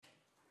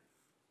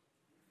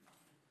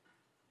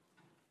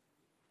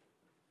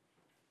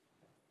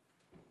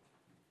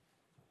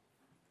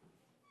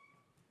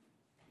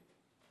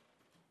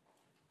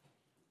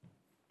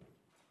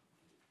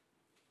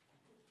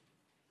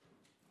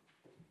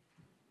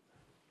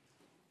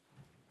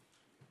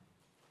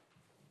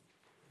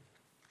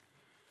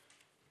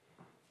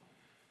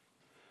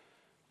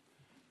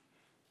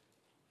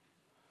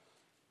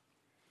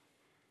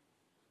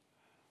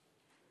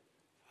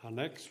Our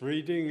next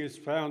reading is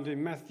found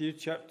in Matthew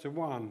chapter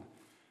 1,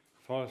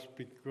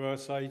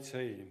 verse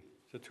 18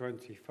 to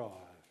 25.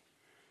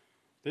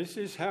 This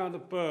is how the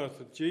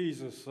birth of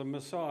Jesus the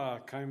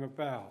Messiah came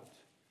about.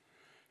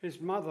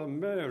 His mother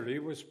Mary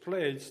was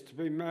pledged to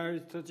be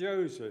married to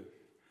Joseph,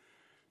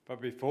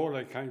 but before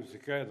they came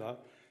together,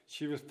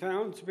 she was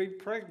found to be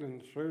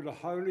pregnant through the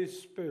Holy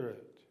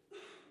Spirit.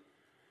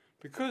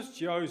 Because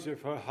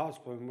Joseph, her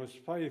husband, was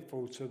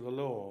faithful to the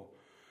law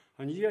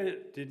and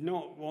yet did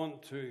not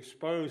want to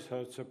expose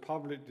her to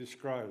public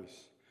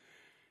disgrace,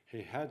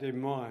 he had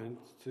in mind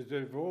to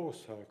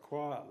divorce her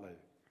quietly.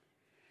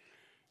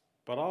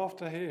 But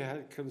after he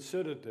had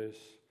considered this,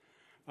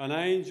 an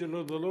angel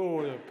of the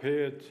Lord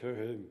appeared to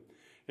him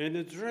in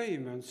a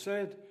dream and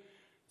said,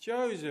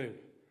 "Joseph,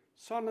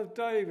 son of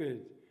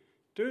David,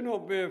 do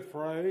not be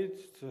afraid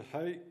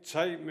to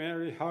take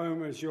Mary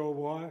home as your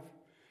wife,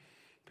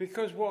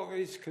 because what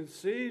is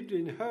conceived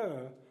in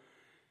her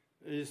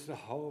is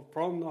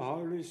from the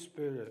Holy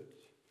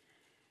Spirit.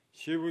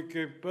 She will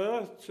give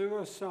birth to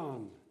a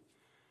son,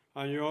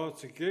 and you are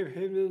to give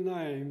him the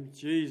name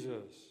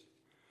Jesus,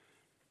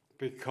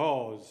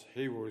 because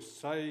he will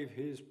save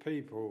his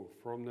people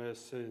from their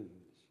sins."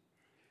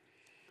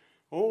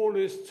 All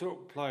this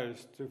took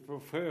place to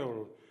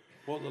fulfill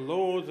what the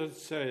Lord had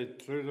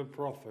said through the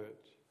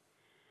prophet.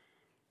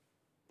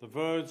 The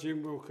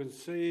virgin will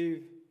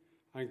conceive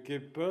and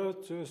give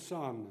birth to a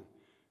son,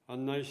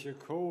 and they shall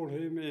call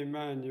him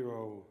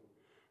Emmanuel,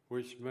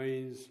 which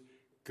means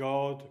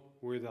God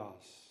with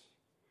us.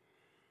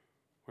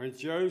 When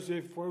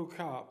Joseph woke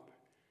up,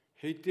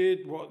 he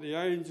did what the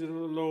angel of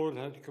the Lord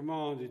had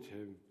commanded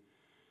him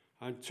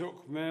and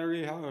took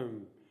Mary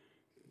home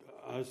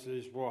as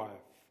his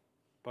wife.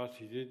 But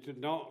he did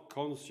not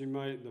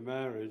consummate the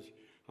marriage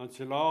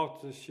until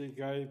after she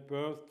gave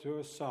birth to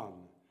a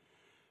son,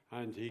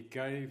 and he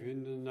gave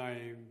him the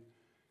name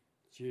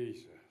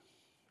Jesus.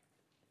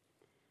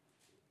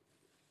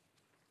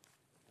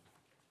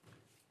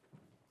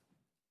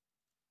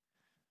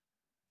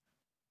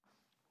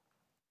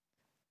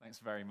 Thanks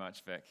very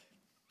much, Vic.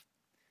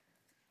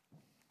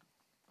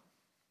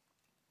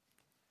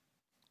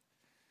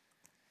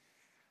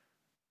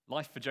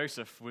 Life for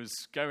Joseph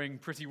was going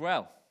pretty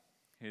well.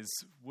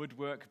 His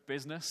woodwork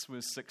business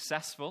was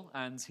successful,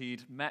 and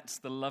he'd met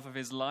the love of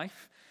his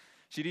life.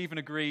 She'd even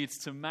agreed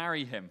to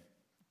marry him,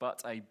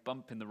 but a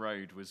bump in the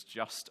road was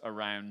just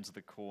around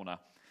the corner.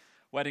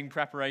 Wedding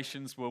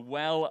preparations were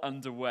well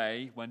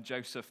underway when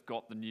Joseph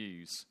got the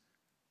news.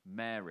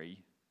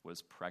 Mary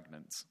was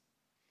pregnant.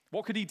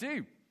 What could he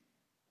do?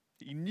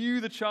 He knew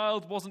the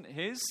child wasn't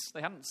his.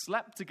 They hadn't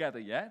slept together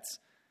yet.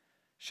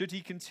 Should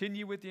he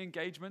continue with the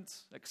engagement,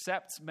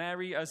 accept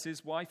Mary as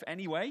his wife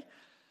anyway?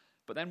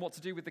 But then what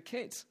to do with the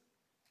kid?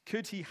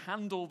 Could he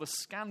handle the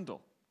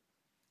scandal?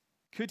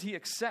 Could he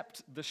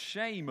accept the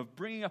shame of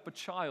bringing up a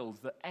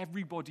child that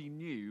everybody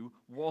knew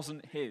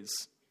wasn't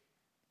his?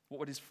 What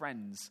would his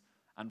friends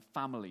and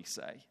family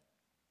say?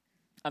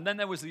 And then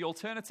there was the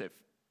alternative.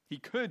 He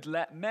could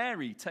let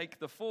Mary take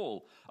the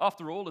fall.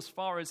 After all, as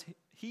far as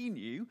he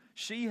knew,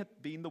 she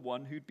had been the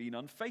one who'd been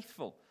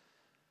unfaithful.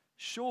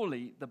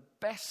 Surely the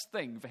best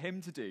thing for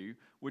him to do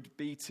would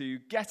be to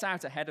get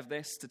out ahead of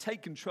this, to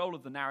take control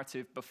of the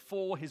narrative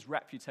before his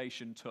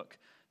reputation took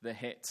the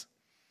hit.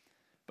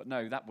 But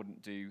no, that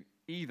wouldn't do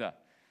either.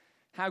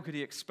 How could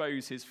he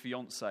expose his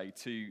fiancée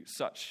to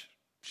such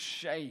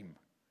shame?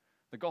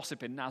 The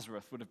gossip in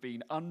Nazareth would have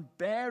been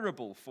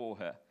unbearable for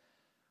her.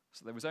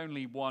 So there was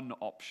only one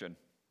option.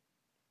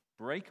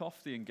 Break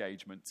off the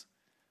engagement,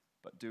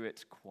 but do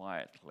it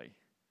quietly.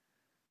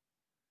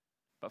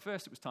 But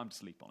first, it was time to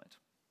sleep on it.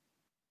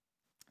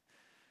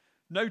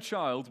 No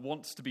child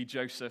wants to be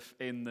Joseph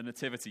in the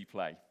nativity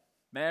play.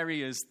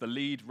 Mary is the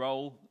lead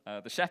role.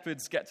 The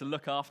shepherds get to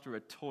look after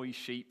a toy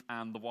sheep,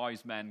 and the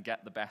wise men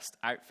get the best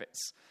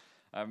outfits.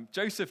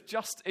 Joseph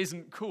just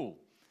isn't cool.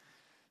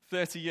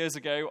 30 years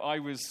ago, I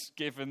was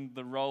given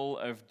the role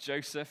of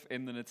Joseph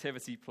in the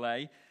nativity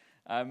play.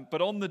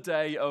 But on the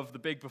day of the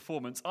big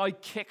performance, I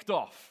kicked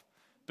off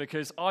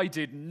because I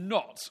did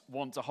not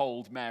want to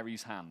hold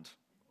Mary's hand.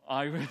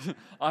 I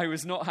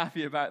was not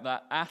happy about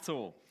that at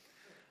all.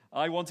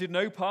 I wanted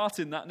no part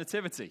in that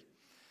nativity.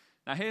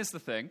 Now, here's the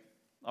thing.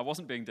 I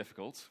wasn't being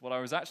difficult. What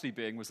I was actually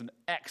being was an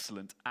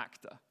excellent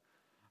actor,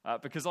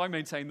 because I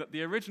maintain that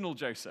the original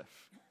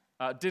Joseph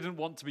didn't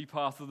want to be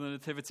part of the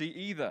nativity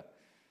either.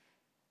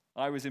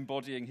 I was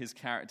embodying his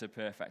character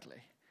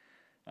perfectly.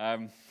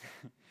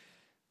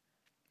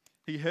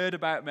 He heard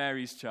about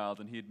Mary's child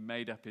and he had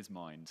made up his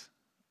mind.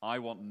 I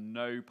want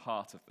no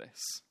part of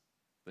this.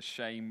 The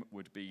shame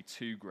would be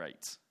too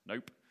great.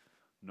 Nope,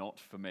 not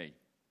for me.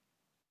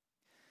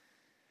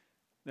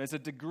 There's a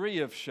degree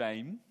of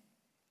shame,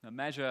 a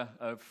measure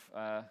of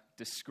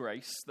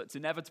disgrace that's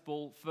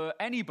inevitable for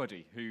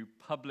anybody who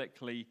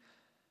publicly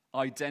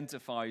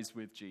identifies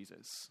with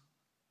Jesus.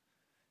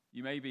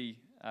 You may be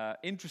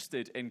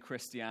interested in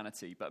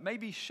Christianity, but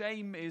maybe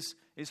shame is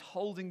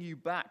holding you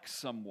back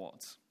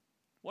somewhat.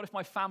 What if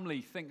my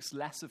family thinks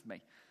less of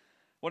me?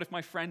 What if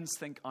my friends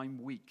think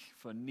I'm weak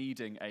for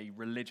needing a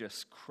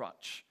religious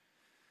crutch?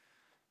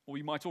 Or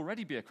you might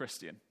already be a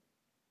Christian,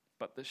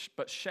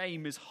 but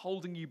shame is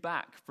holding you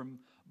back from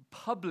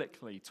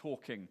publicly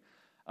talking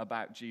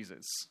about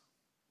Jesus.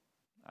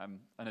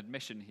 An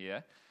admission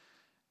here.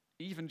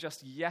 Even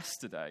just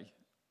yesterday,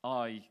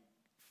 I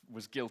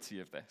was guilty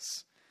of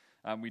this.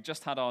 We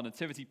just had our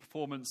nativity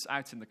performance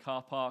out in the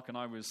car park, and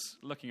I was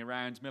looking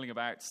around, milling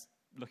about,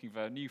 looking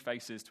for new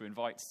faces to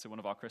invite to one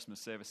of our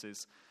Christmas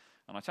services.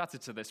 And I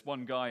chatted to this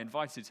one guy,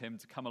 invited him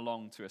to come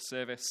along to a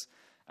service,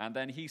 and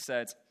then he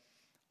said,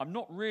 "I'm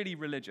not really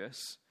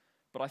religious,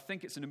 but I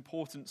think it's an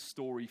important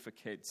story for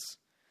kids."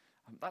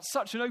 That's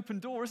such an open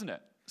door, isn't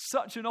it?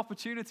 Such an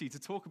opportunity to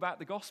talk about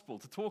the gospel,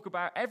 to talk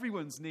about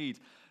everyone's need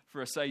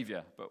for a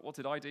Saviour. But what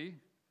did I do?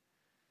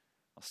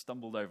 I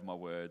stumbled over my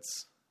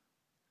words,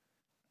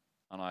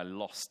 and I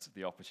lost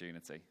the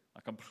opportunity.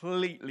 I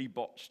completely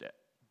botched it.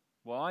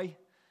 Why?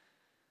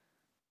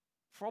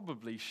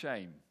 Probably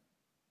shame.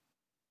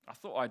 I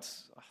thought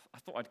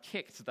I'd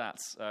kicked that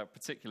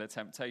particular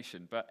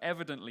temptation, but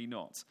evidently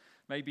not.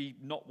 Maybe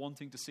not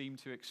wanting to seem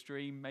too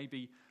extreme,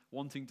 maybe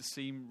wanting to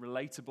seem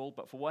relatable,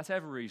 but for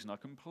whatever reason, I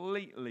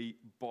completely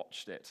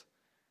botched it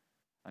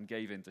and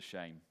gave in to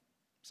shame.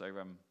 So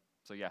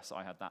yes,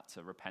 I had that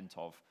to repent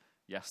of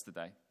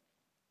yesterday.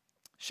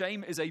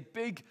 Shame is a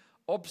big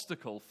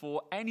obstacle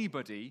for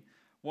anybody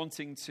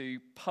wanting to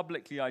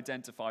publicly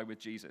identify with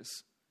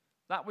Jesus.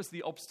 That was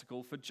the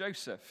obstacle for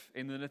Joseph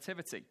in the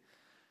Nativity.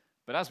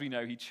 But as we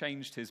know, he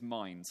changed his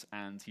mind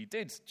and he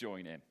did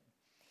join in.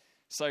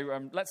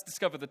 So let's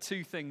discover the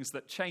two things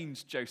that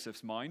changed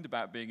Joseph's mind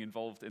about being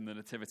involved in the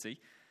Nativity.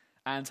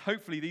 And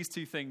hopefully these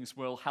two things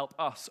will help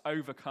us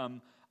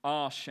overcome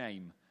our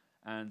shame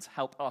and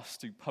help us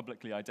to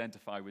publicly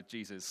identify with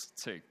Jesus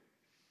too.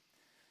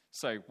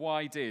 So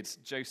why did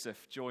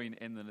Joseph join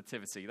in the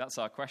Nativity? That's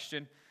our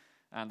question.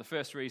 And the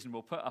first reason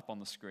we'll put up on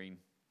the screen.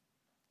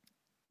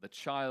 The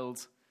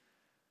child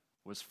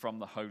was from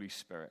the Holy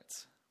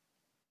Spirit.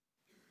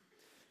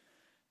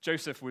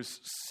 Joseph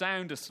was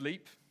sound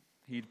asleep.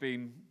 He'd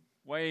been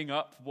weighing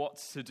up what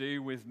to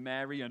do with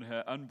Mary and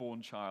her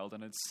unborn child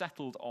and had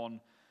settled on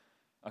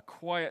a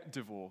quiet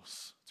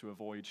divorce to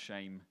avoid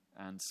shame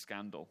and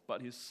scandal.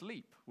 But his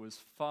sleep was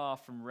far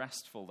from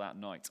restful that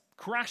night.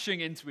 Crashing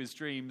into his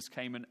dreams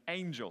came an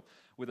angel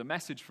with a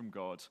message from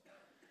God.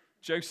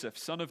 "Joseph,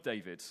 son of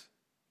David,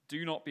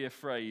 do not be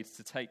afraid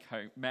to take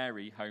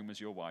Mary home as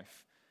your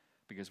wife,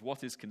 because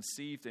what is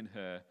conceived in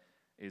her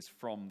is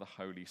from the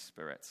Holy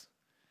Spirit."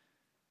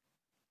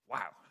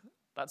 Wow,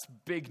 that's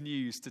big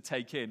news to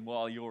take in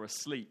while you're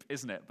asleep,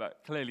 isn't it?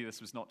 But clearly this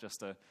was not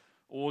just an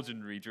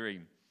ordinary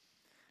dream.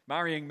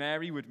 Marrying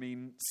Mary would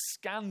mean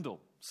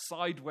scandal,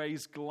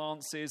 sideways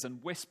glances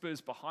and whispers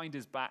behind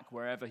his back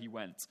wherever he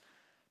went.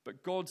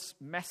 But God's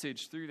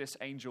message through this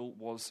angel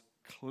was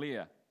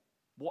clear.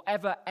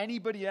 Whatever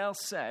anybody else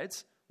said,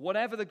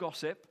 whatever the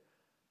gossip,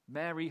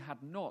 Mary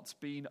had not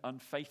been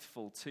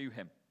unfaithful to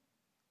him.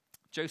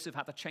 Joseph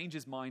had to change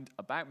his mind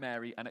about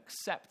Mary and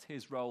accept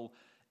his role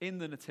in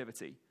the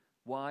Nativity.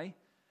 Why?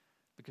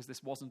 Because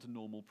this wasn't a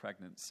normal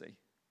pregnancy.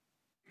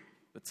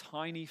 The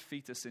tiny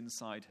fetus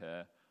inside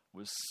her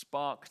was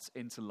sparked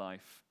into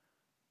life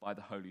by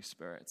the Holy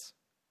Spirit.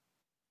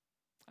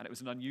 And it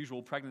was an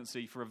unusual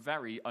pregnancy for a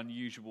very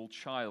unusual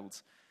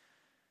child.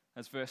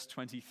 As verse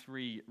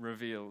 23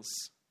 reveals,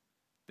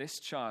 this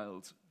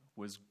child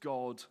was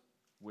God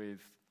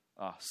with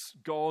us.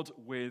 God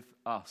with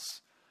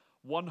us.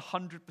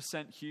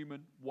 100%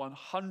 human,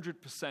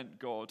 100%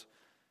 God.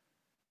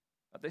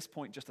 At this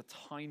point, just a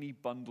tiny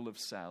bundle of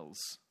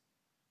cells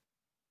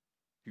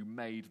who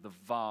made the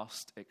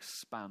vast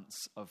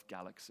expanse of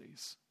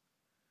galaxies.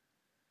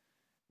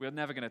 We're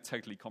never going to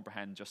totally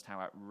comprehend just how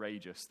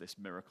outrageous this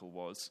miracle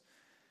was.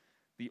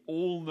 The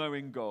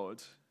all-knowing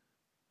God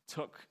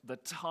took the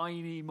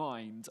tiny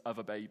mind of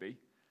a baby.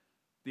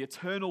 The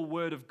eternal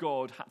word of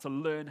God had to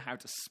learn how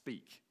to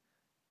speak.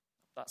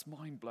 That's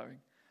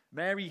mind-blowing.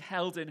 Mary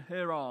held in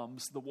her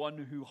arms the one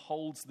who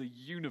holds the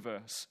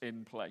universe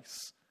in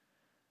place.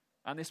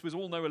 And this was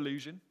all no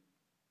illusion.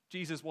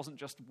 Jesus wasn't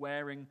just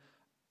wearing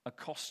a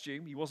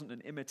costume. He wasn't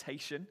an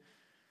imitation.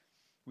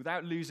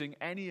 Without losing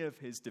any of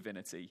his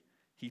divinity,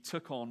 he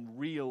took on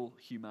real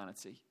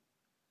humanity.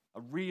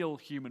 A real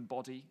human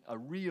body, a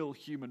real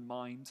human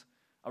mind,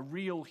 a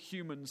real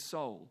human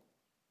soul.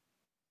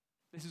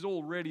 This is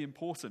all really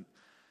important.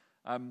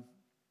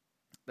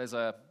 There's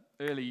an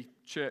early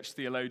church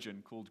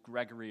theologian called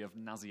Gregory of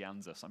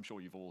Nazianzus. I'm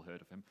sure you've all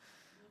heard of him.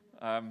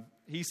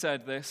 He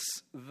said this: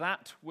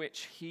 that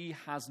which he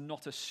has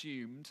not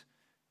assumed,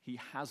 he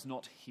has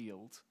not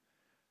healed.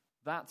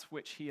 That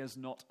which he has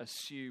not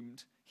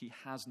assumed, he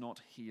has not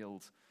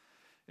healed.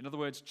 In other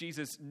words,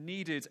 Jesus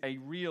needed a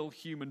real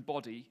human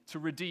body to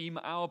redeem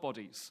our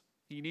bodies.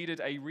 He needed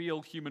a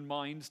real human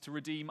mind to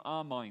redeem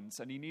our minds.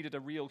 And he needed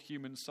a real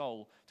human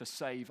soul to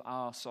save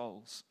our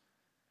souls.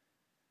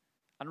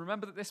 And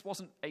remember that this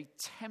wasn't a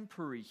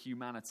temporary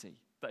humanity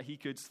that he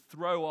could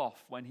throw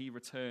off when he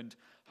returned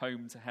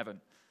home to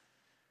heaven.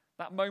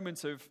 That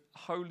moment of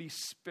Holy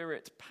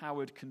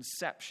Spirit-powered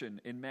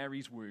conception in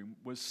Mary's womb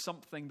was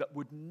something that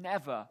would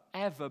never,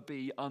 ever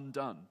be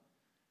undone.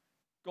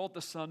 God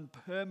the Son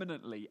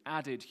permanently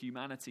added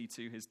humanity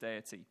to his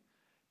deity.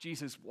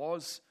 Jesus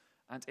was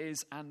and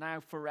is and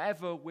now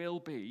forever will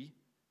be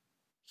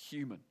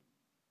human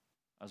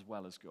as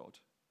well as God.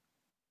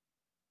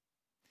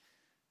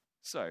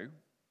 So,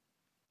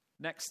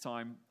 next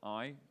time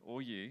I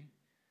or you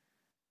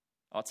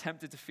are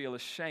tempted to feel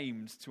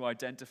ashamed to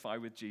identify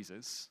with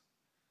Jesus,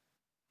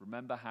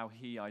 remember how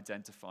he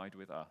identified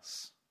with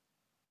us.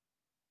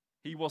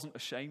 He wasn't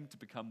ashamed to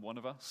become one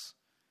of us.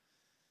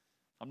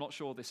 I'm not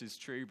sure this is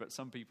true, but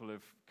some people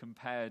have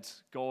compared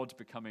God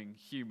becoming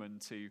human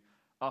to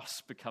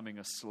us becoming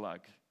a slug.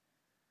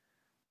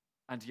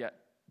 And yet,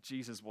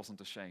 Jesus wasn't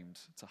ashamed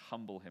to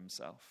humble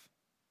himself.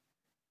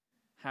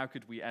 How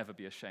could we ever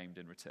be ashamed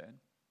in return?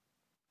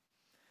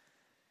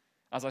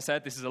 As I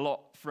said, this is a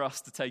lot for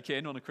us to take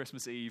in on a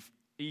Christmas Eve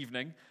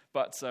evening,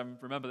 but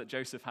remember that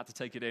Joseph had to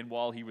take it in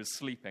while he was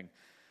sleeping.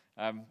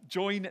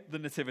 Join the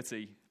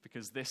Nativity,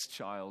 because this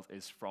child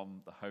is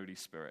from the Holy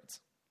Spirit.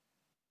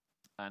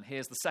 And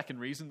here's the second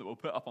reason that we'll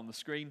put up on the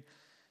screen.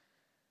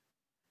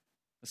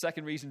 The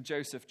second reason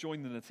Joseph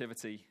joined the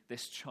Nativity,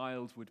 this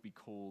child would be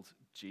called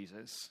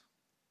Jesus.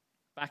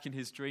 Back in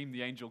his dream,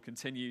 the angel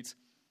continued,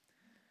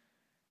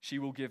 "She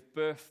will give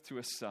birth to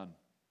a son,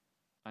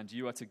 and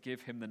you are to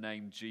give him the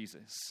name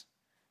Jesus,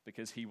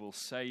 because he will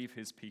save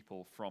his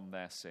people from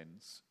their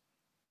sins."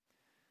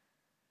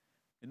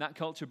 In that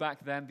culture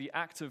back then, the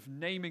act of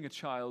naming a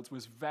child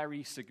was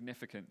very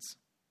significant.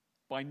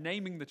 By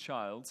naming the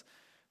child,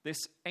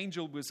 this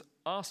angel was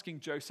asking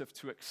Joseph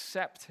to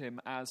accept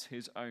him as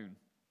his own.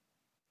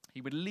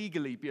 He would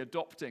legally be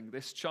adopting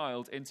this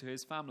child into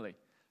his family.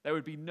 There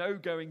would be no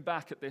going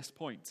back at this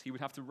point. He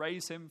would have to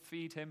raise him,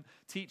 feed him,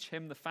 teach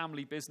him the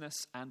family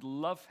business, and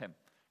love him,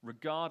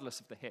 regardless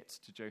of the hit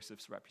to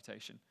Joseph's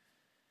reputation.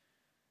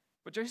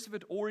 But Joseph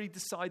had already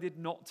decided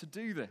not to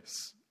do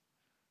this.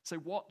 So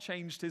what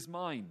changed his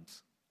mind?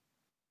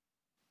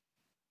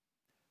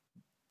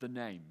 The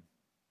name.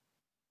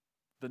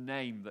 The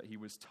name that he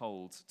was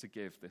told to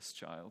give this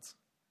child.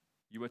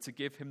 You are to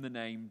give him the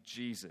name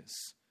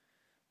Jesus,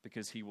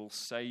 because he will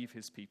save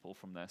his people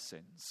from their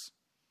sins.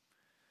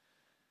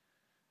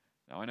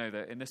 Now, I know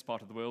that in this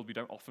part of the world, we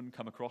don't often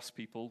come across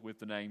people with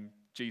the name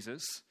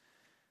Jesus.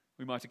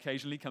 We might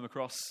occasionally come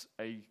across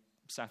a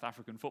South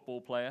African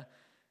football player,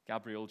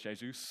 Gabriel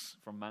Jesus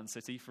from Man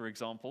City, for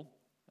example.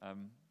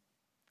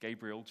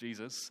 Gabriel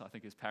Jesus, I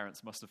think his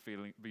parents must have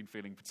been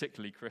feeling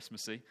particularly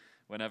Christmassy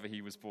whenever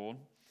he was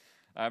born.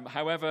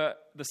 However,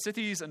 the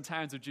cities and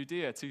towns of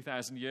Judea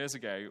 2,000 years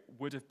ago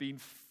would have been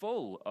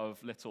full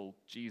of little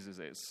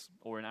Jesuses,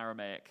 or in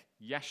Aramaic,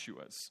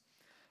 Yeshuas.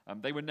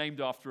 They were named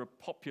after a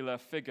popular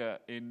figure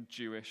in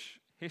Jewish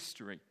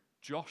history,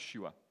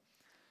 Joshua.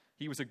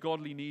 He was a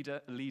godly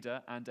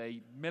leader and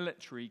a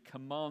military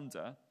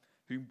commander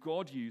whom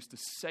God used to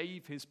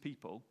save his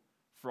people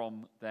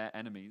from their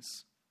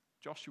enemies.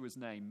 Joshua's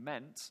name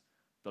meant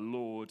the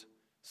Lord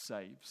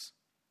saves.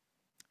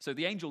 So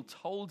the angel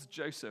told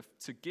Joseph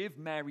to give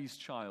Mary's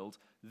child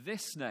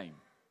this name,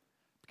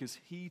 because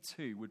he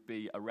too would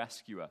be a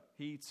rescuer.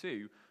 He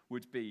too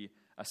would be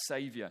a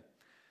savior.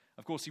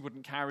 Of course, he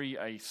wouldn't carry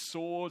a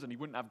sword and he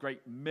wouldn't have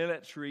great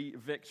military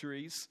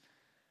victories.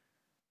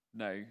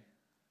 No,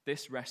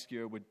 this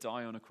rescuer would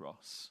die on a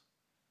cross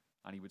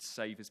and he would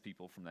save his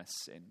people from their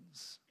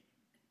sins.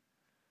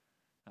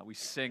 Now, we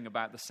sing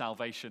about the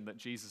salvation that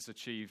Jesus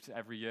achieved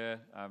every year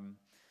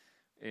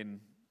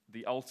in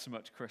the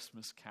ultimate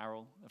Christmas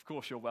carol. Of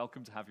course, you're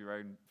welcome to have your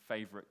own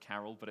favorite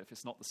carol, but if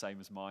it's not the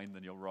same as mine,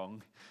 then you're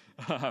wrong.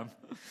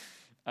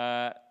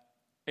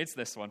 It's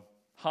this one.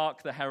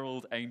 Hark the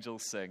herald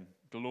angels sing,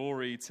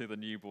 glory to the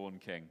newborn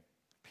King.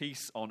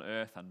 Peace on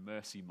earth and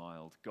mercy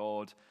mild,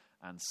 God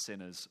and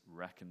sinners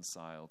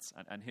reconciled.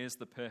 And here's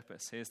the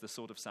purpose. Here's the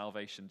sort of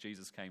salvation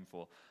Jesus came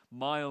for.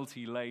 Mild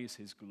he lays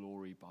his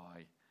glory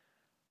by,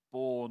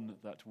 born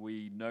that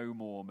we no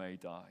more may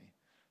die,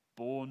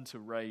 born to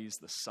raise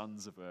the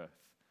sons of earth,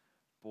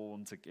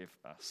 born to give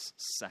us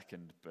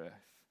second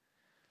birth.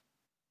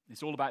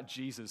 It's all about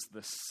Jesus,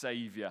 the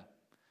Savior.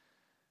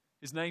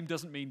 His name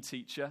doesn't mean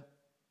teacher.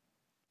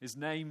 His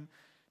name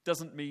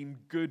doesn't mean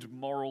good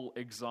moral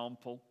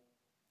example.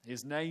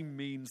 His name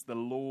means the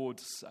Lord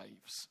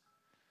saves.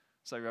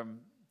 So,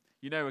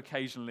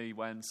 occasionally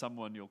when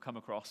someone you'll come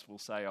across will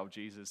say, oh,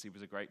 Jesus, he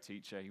was a great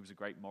teacher, he was a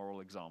great moral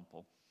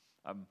example.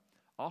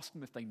 Ask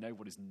them if they know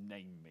what his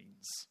name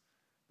means.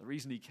 The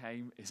reason he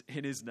came is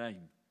in his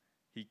name.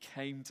 He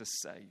came to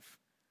save.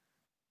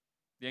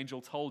 The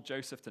angel told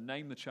Joseph to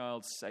name the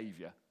child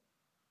Saviour.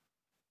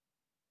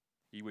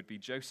 He would be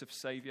Joseph's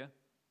Saviour,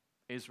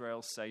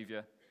 Israel's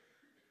Saviour,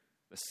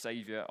 the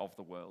Saviour of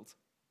the world.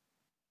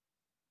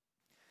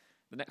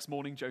 The next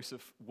morning,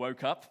 Joseph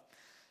woke up,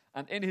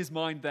 and in his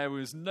mind there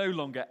was no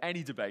longer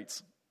any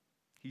debate.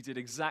 He did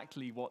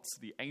exactly what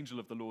the angel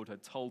of the Lord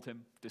had told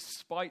him.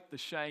 Despite the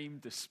shame,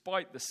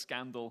 despite the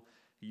scandal,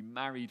 he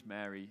married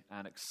Mary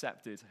and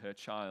accepted her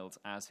child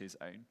as his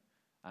own.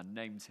 and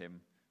named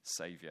him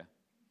Saviour.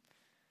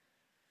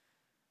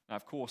 Now,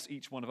 of course,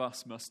 each one of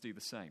us must do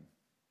the same.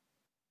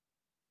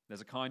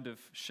 There's a kind of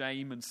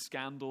shame and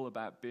scandal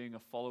about being a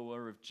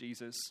follower of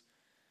Jesus.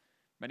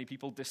 Many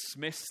people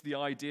dismiss the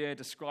idea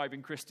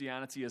describing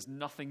Christianity as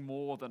nothing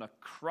more than a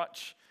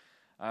crutch,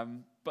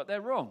 but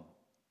they're wrong.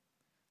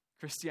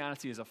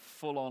 Christianity is a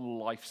full-on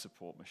life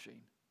support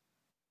machine.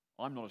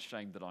 I'm not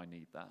ashamed that I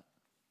need that.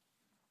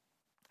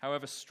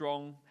 However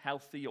strong,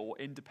 healthy, or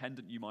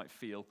independent you might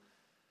feel,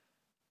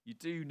 you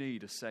do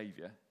need a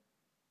Saviour.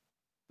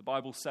 The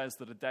Bible says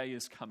that a day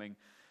is coming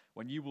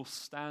when you will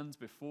stand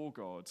before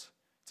God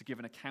to give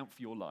an account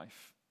for your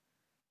life,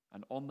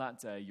 and on that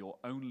day, your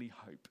only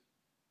hope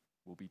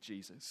will be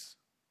Jesus.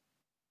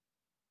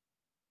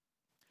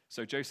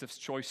 So Joseph's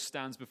choice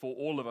stands before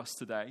all of us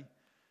today.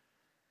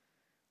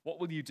 What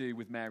will you do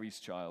with Mary's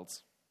child?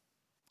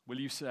 Will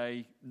you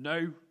say,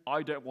 no,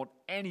 I don't want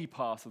any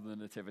part of the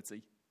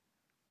nativity?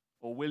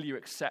 Or will you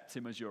accept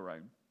him as your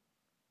own?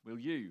 Will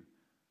you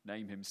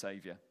name him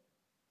Saviour?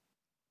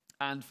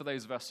 And for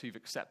those of us who've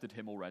accepted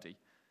him already,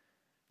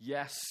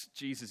 yes,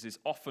 Jesus is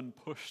often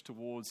pushed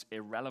towards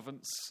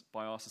irrelevance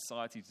by our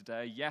society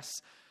today.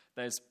 Yes,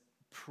 there's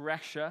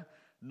pressure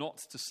not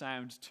to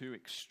sound too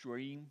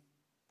extreme,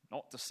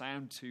 not to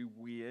sound too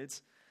weird.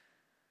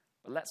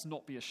 But let's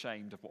not be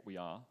ashamed of what we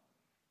are.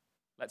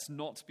 Let's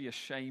not be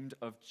ashamed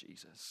of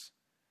Jesus,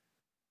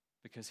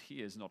 because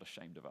he is not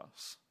ashamed of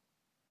us.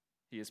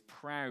 He is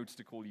proud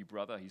to call you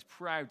brother. He's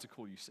proud to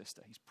call you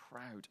sister. He's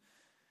proud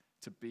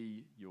to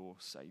be your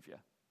Saviour.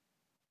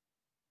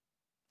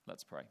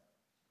 Let's pray.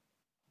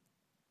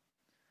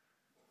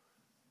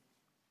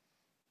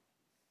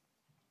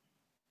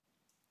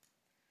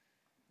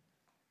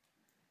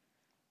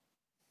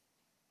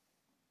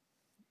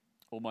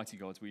 Almighty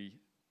God, we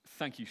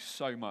thank you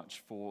so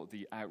much for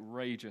the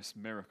outrageous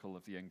miracle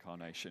of the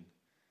incarnation.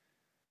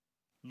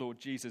 Lord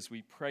Jesus,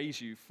 we praise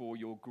you for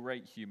your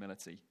great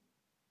humility.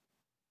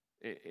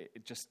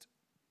 It just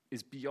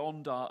is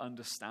beyond our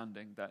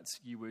understanding that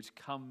you would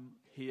come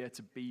here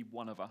to be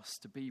one of us,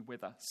 to be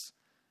with us,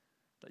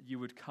 that you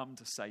would come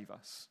to save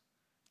us.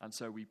 And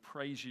so we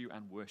praise you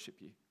and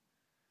worship you.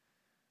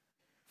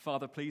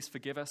 Father, please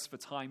forgive us for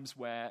times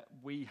where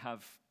we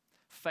have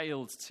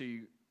failed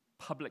to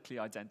publicly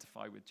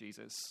identify with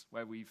Jesus,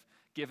 where we've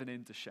given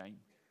in to shame.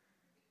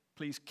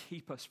 Please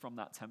keep us from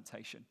that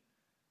temptation.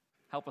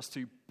 Help us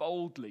to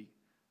boldly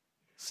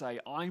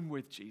say, I'm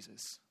with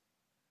Jesus,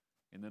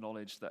 in the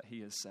knowledge that he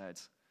has said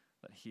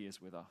that he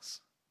is with us.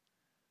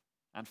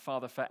 And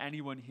Father, for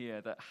anyone here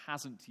that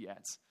hasn't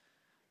yet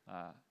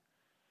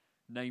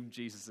named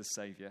Jesus as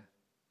Saviour,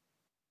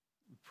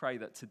 we pray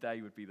that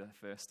today would be the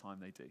first time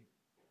they do.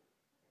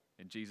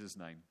 In Jesus'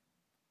 name,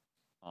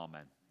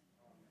 amen.